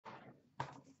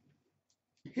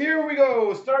Here we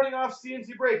go. Starting off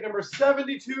CNC break number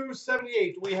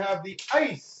 7278. We have the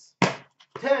Ice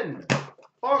 10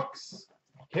 box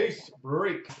case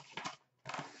break.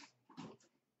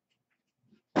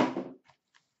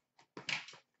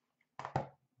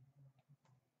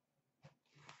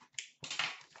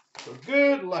 So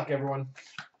good luck, everyone.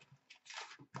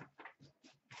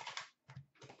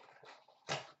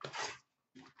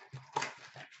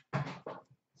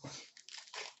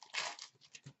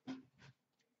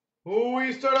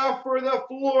 We start off for the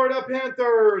Florida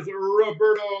Panthers,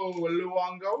 Roberto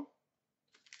Luongo.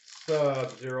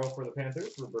 Sub-0 for the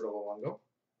Panthers, Roberto Luongo.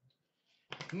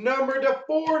 Number to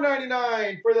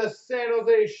 499 for the San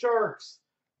Jose Sharks,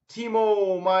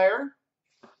 Timo Meier.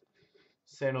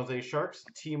 San Jose Sharks,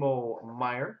 Timo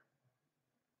Meier.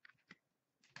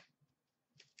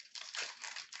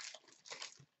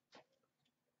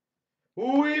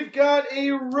 We've got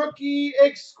a rookie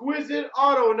exquisite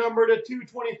auto number to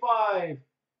 225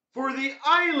 for the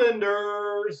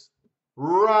Islanders,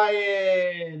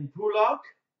 Ryan Pulock.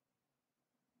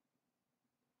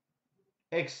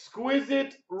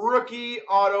 Exquisite rookie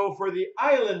auto for the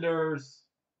Islanders,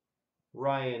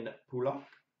 Ryan Pulock.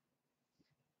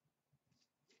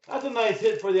 That's a nice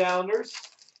hit for the Islanders.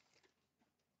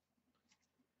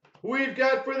 We've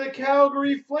got for the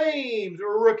Calgary Flames,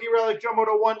 rookie relic jumbo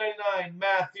to 199,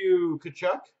 Matthew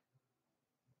Tkachuk.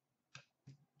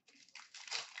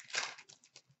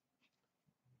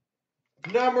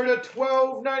 Number to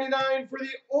 1299 for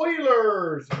the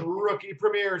Oilers, rookie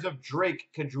premieres of Drake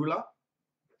Caggiula.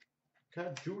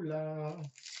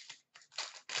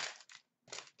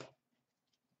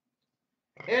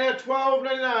 And a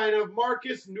 $12.99 of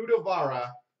Marcus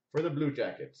Nudavara for the Blue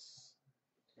Jackets.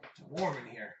 It's warm in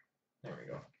here. There we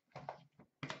go.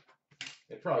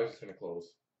 It probably is just going to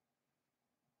close.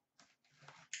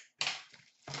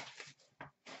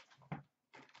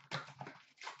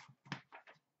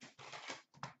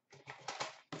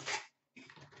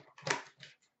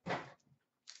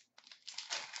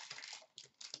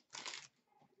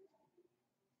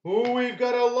 We've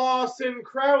got a Lawson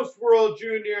Krause World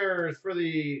Juniors for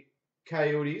the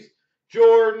Coyotes.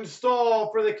 Jordan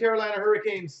Staal for the Carolina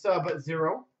Hurricanes,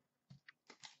 sub-0.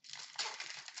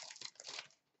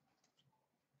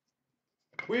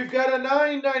 We've got a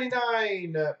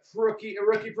 $9.99 rookie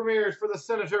premieres for the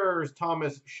Senators,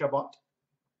 Thomas Chabot.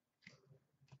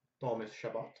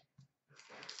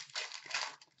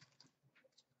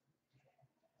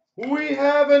 We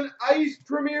have an Ice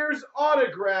Premieres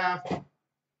autograph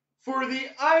for the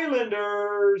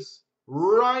Islanders,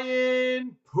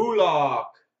 Ryan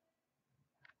Pulock.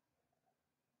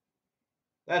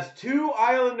 That's 2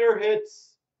 Islander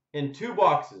hits in 2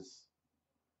 boxes.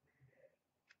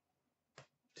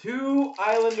 2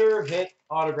 Islander hit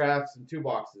autographs in 2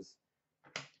 boxes.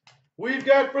 We've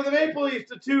got for the Maple Leafs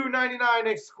the $2.99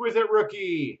 exquisite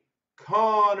rookie,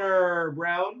 Connor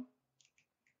Brown.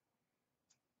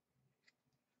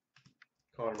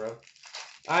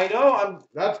 I know,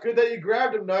 that's good that you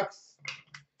grabbed him, Nux.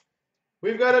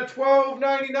 We've got a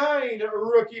 $12.99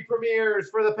 rookie premieres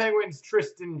for the Penguins,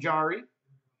 Tristan Jarry.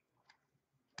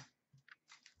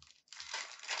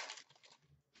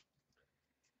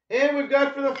 And we've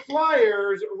got for the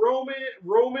Flyers,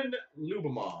 Roman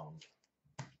Lyubimov.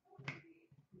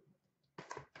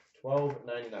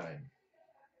 $12.99.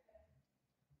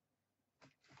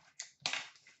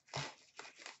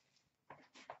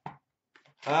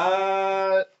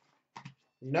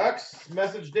 Nux,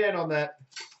 message Dan on that.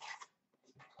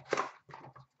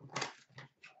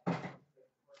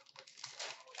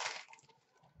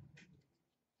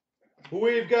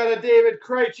 We've got a David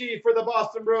Krejci for the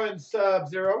Boston Bruins,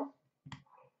 sub-0.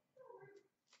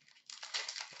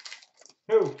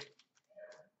 Who?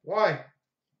 Why?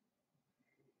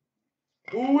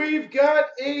 We've got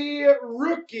a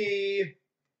rookie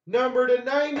number to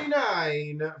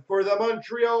 99 for the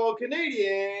Montreal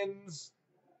Canadiens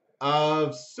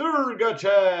of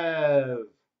Sergachev.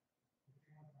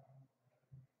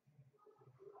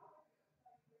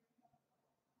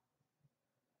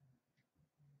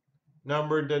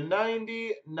 Number to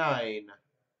 99,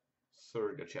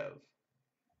 Sergachev.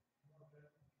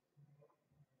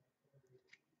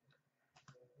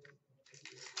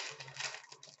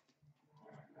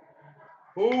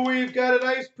 We've got a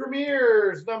nice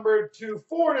premieres, number to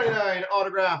 499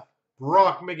 autograph,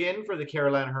 Brock McGinn for the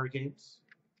Carolina Hurricanes.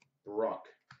 Brock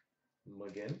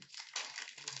McGinn.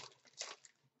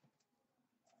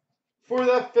 For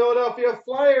the Philadelphia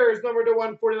Flyers, number to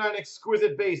 149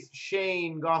 exquisite base,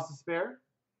 Shane Gostisbehere.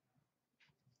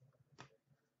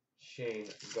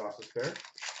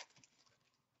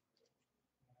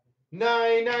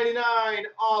 $9.99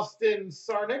 Austin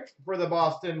Sarnick for the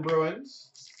Boston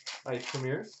Bruins. Ice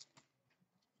Premiers.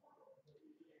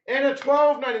 And a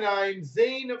 $12.99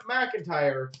 Zane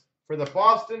McIntyre for the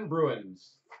Boston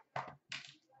Bruins.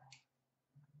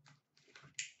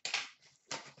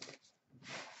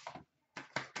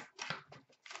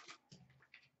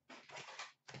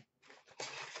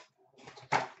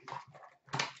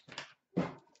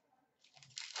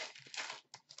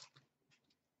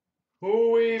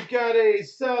 We've got a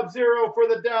Sub-Zero for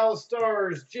the Dallas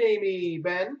Stars, Jamie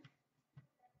Benn.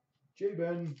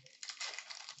 J-Ben.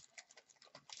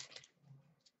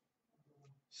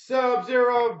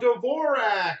 Sub-Zero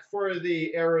Dvorak for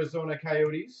the Arizona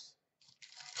Coyotes.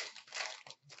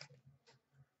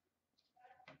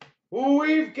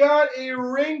 We've got a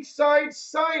ringside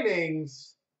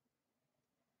signings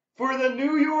for the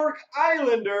New York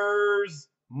Islanders,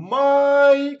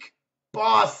 Mike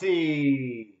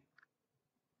Bossy.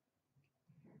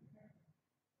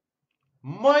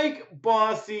 Mike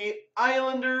Bossy,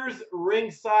 Islanders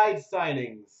ringside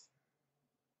signings.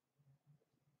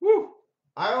 Woo!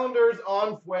 Islanders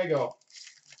on fuego.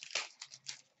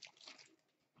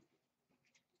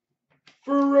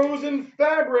 Frozen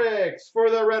Fabrics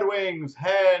for the Red Wings,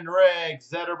 Henrik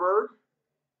Zetterberg.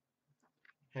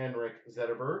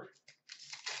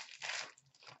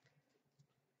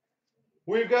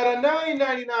 We've got a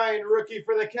 $9.99 rookie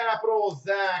for the Capitals,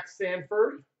 Zach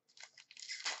Sanford.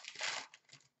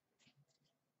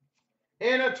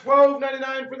 And a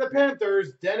 $12.99 for the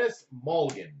Panthers, Dennis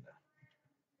Mulligan.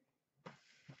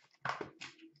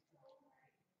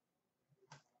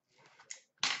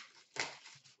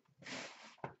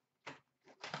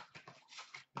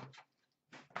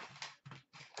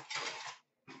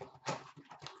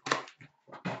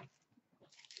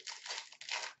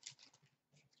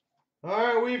 All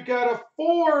right, we've got a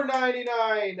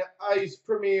 $4.99 Ice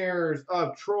Premiers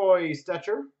of Troy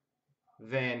Stecher.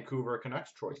 Vancouver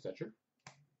Canucks, Troy Stecher.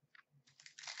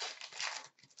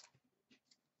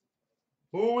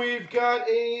 We've got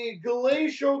a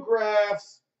Glacial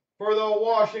Graphs for the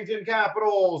Washington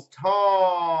Capitals,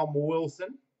 Tom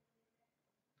Wilson.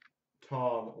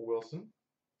 For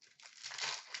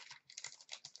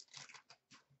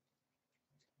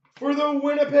the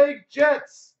Winnipeg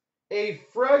Jets, a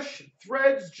Fresh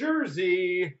Threads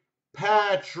jersey,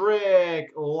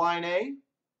 Patrick Laine.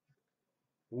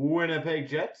 Winnipeg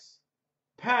Jets,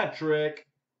 Patrick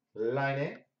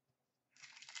Laine.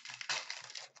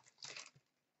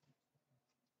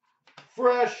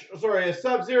 A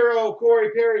Sub-Zero Corey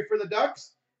Perry for the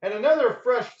Ducks, and another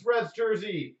Fresh Threads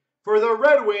jersey for the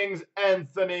Red Wings,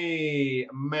 Anthony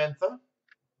Mantha.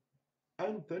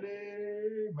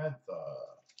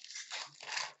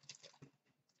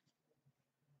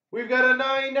 We've got a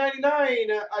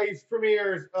 $9.99 Ice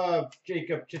Premiers of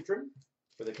Jacob Chitrin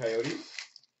for the Coyotes.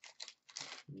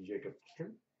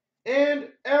 And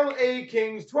LA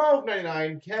Kings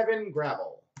 $12.99 Kevin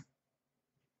Gravel.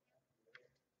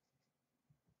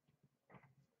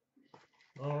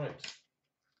 All right.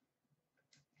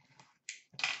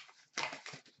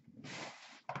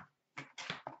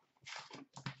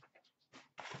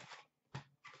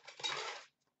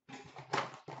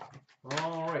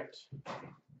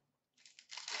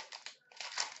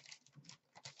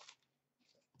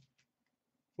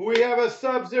 We have a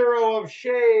Sub-Zero of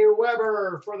Shea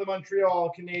Weber for the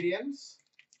Montreal Canadiens.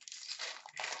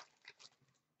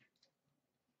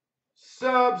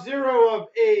 Sub-Zero of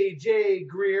A.J.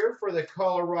 Greer for the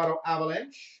Colorado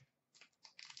Avalanche.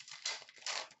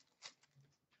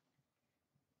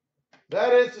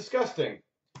 That is disgusting.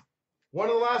 One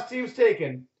of the last teams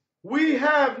taken. We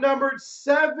have numbered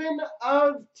 7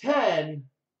 of 10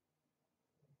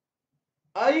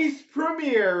 Ice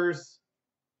Premiers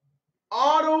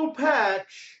auto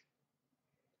patch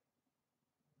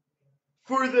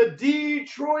for the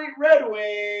Detroit Red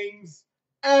Wings,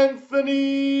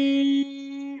 Anthony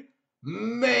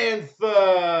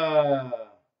Mantha.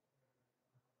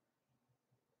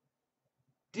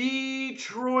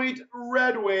 Detroit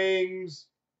Red Wings,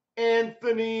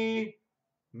 Anthony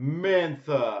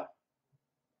Mantha.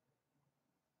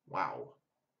 Wow.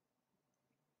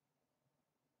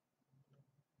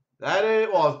 That is,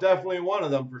 well, it's definitely one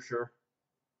of them for sure.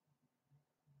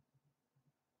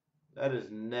 That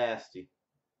is nasty.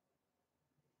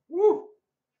 Woo.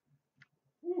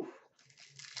 Woo.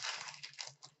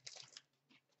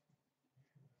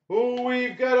 Ooh,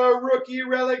 we've got a rookie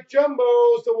relic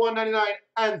jumbos to $1.99,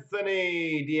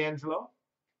 Anthony DeAngelo.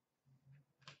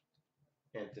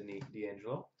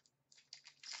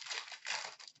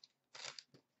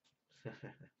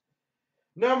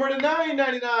 Number to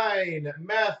 $9.99,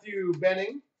 Matthew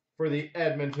Benning for the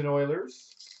Edmonton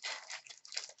Oilers.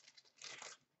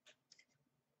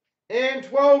 And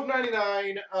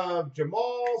 $12.99 of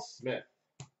Jamal Smith.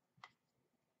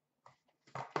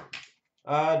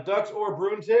 Ducks or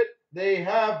Bruins hit. They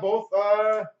have both,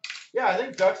 yeah, I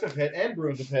think Ducks have hit and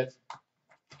Bruins have hit.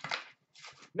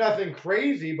 Nothing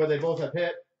crazy, but they both have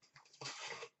hit.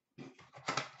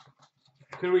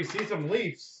 Could we see some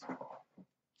Leafs?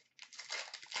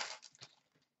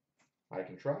 I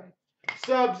can try.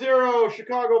 Sub-Zero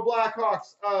Chicago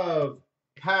Blackhawks of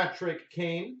Patrick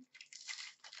Kane.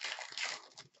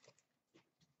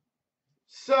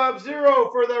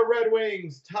 Sub-Zero for the Red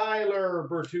Wings, Tyler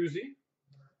Bertuzzi.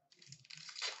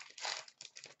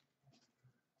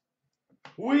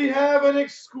 We have an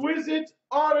exquisite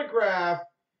autograph,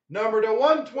 number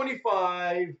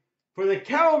 /125 for the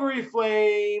Calgary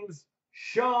Flames,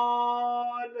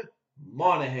 Sean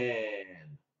Monahan.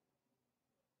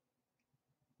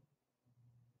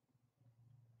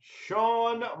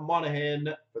 Sean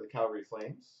Monahan for the Calgary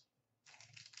Flames.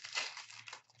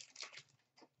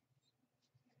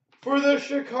 For the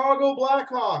Chicago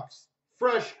Blackhawks,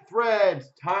 Fresh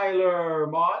Threads, Tyler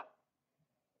Mott.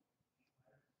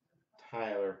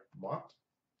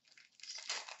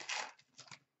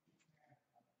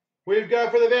 We've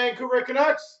got for the Vancouver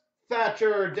Canucks,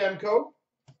 Thatcher Demko,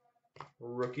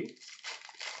 rookie.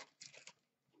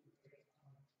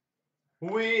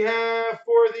 We have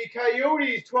for the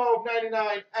Coyotes,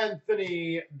 $12.99,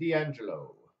 Anthony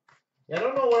D'Angelo. Yeah, I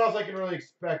don't know what else I can really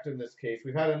expect in this case.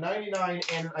 We've had a 99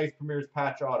 and an Ice Premier's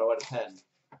patch auto out of 10.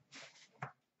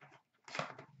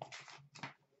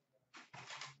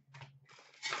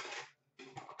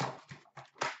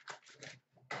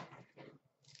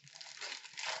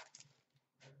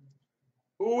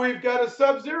 We've got a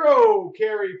Sub-Zero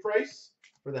Carey Price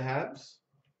for the Habs.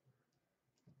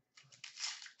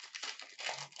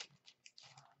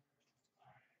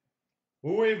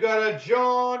 We've got a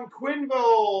John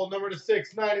Quinville, number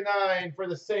 /699 for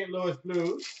the St. Louis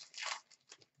Blues.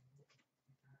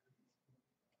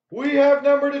 We have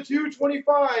number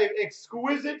 /225,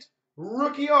 exquisite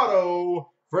rookie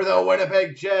auto for the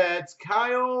Winnipeg Jets,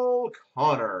 Kyle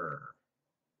Connor.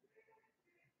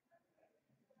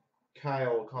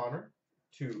 Kyle Connor,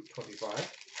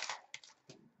 /225.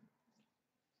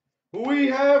 We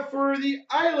have for the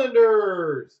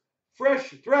Islanders, Fresh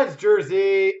Threads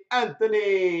jersey,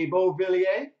 Anthony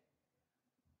Beauvillier.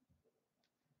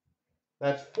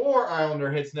 That's 4 Islander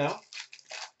hits now.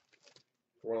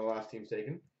 One of the last teams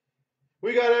taken.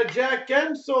 We got a Jack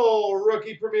Gensel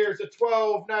rookie premieres at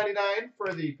 $12.99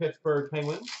 for the Pittsburgh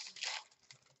Penguins.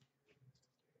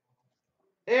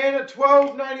 And a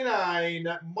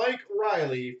 $12.99 Mike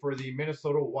Riley for the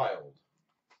Minnesota Wild.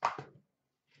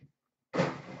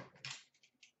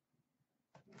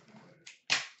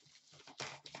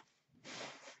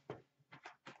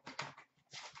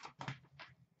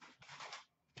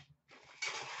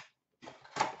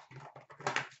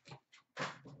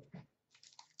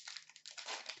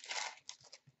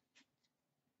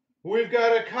 We've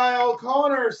got a Kyle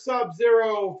Connor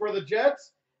Sub-Zero for the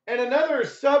Jets. And another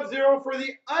Sub-Zero for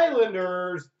the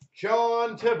Islanders,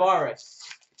 John Tavares.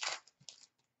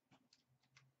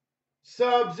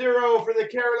 Sub-Zero for the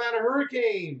Carolina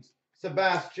Hurricanes,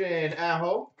 Sebastian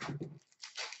Aho.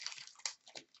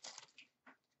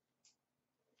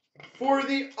 For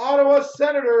the Ottawa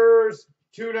Senators,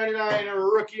 $2.99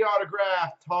 rookie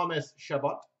autograph, Thomas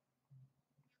Chabot.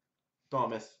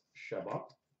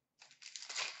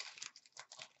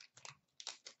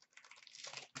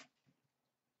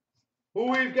 Who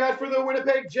we've got for the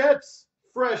Winnipeg Jets,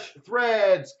 Fresh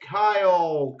Threads,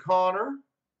 Kyle Connor.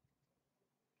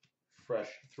 For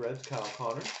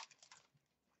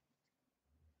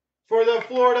the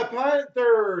Florida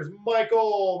Panthers,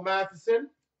 Michael Matheson,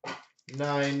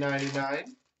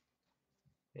 $9.99.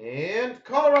 And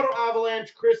Colorado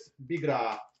Avalanche, Chris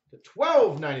Bigra,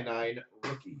 $12.99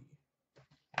 rookie.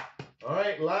 All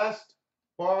right, last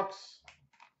box,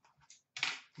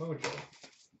 Mojo.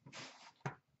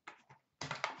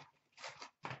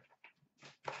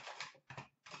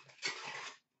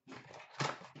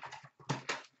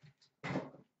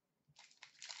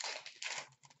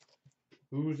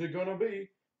 Who's it gonna be?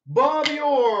 Bobby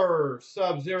Orr,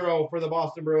 Sub-Zero for the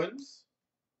Boston Bruins.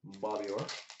 Bobby Orr.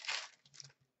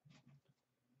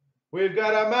 We've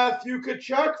got a Matthew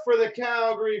Tkachuk for the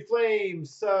Calgary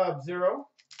Flames, Sub-Zero.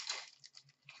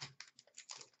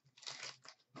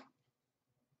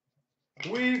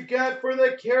 We've got for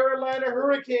the Carolina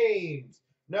Hurricanes,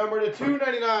 number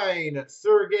 /299,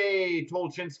 Sergei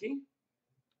Tolchinsky.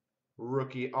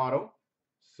 Rookie auto,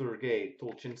 Sergei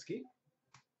Tolchinsky.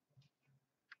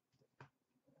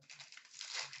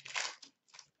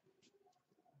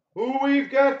 We've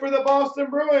got for the Boston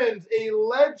Bruins a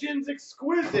Legends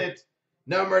Exquisite,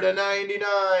 number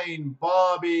 /99,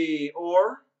 Bobby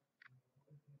Orr.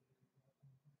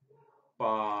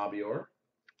 Bobby Orr.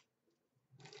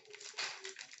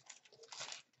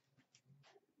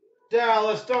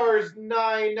 Dallas Stars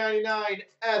 /999,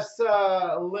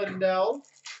 Essa Lindell.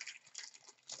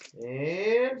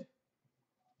 And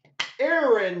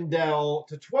Arundel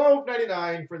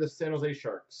 /12.99 for the San Jose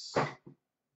Sharks.